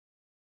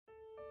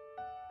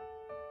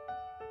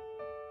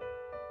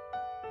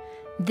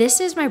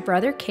This is my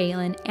brother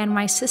Kaylon and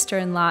my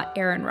sister-in-law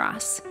Erin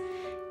Ross.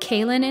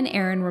 Kaylon and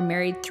Erin were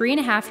married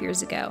 3.5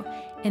 years ago,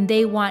 and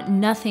they want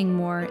nothing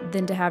more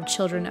than to have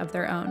children of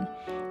their own.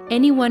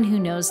 Anyone who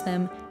knows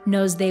them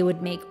knows they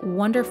would make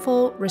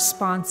wonderful,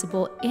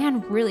 responsible,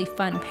 and really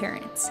fun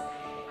parents.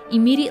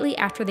 Immediately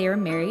after they were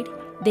married,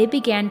 they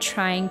began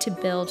trying to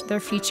build their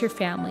future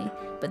family,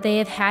 but they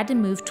have had to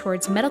move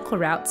towards medical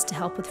routes to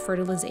help with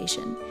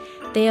fertilization.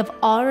 They have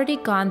already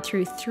gone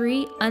through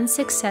 3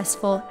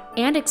 unsuccessful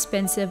and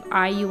expensive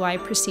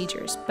IUI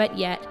procedures, but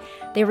yet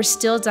they were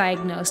still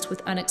diagnosed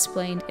with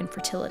unexplained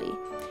infertility.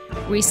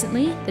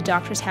 Recently, the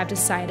doctors have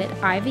decided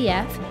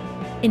IVF,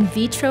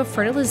 in-vitro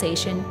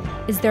fertilization,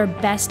 is their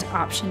best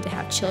option to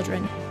have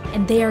children,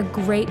 and they are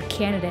great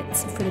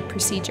candidates for the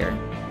procedure.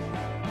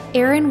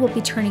 Erin will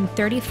be turning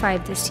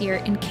 35 this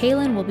year, and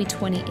Kaylon will be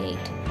 28.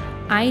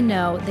 I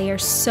know they are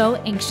so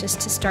anxious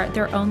to start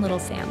their own little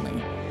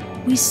family.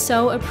 We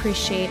so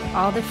appreciate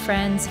all the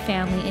friends,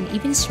 family, and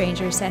even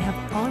strangers that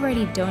have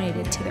already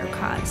donated to their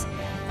cause.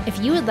 If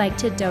you would like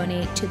to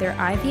donate to their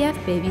IVF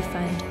Baby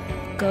Fund,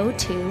 go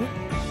to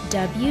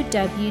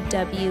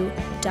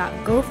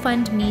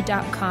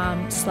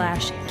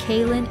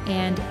www.gofundme.com/Kaylon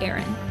and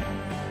Erin.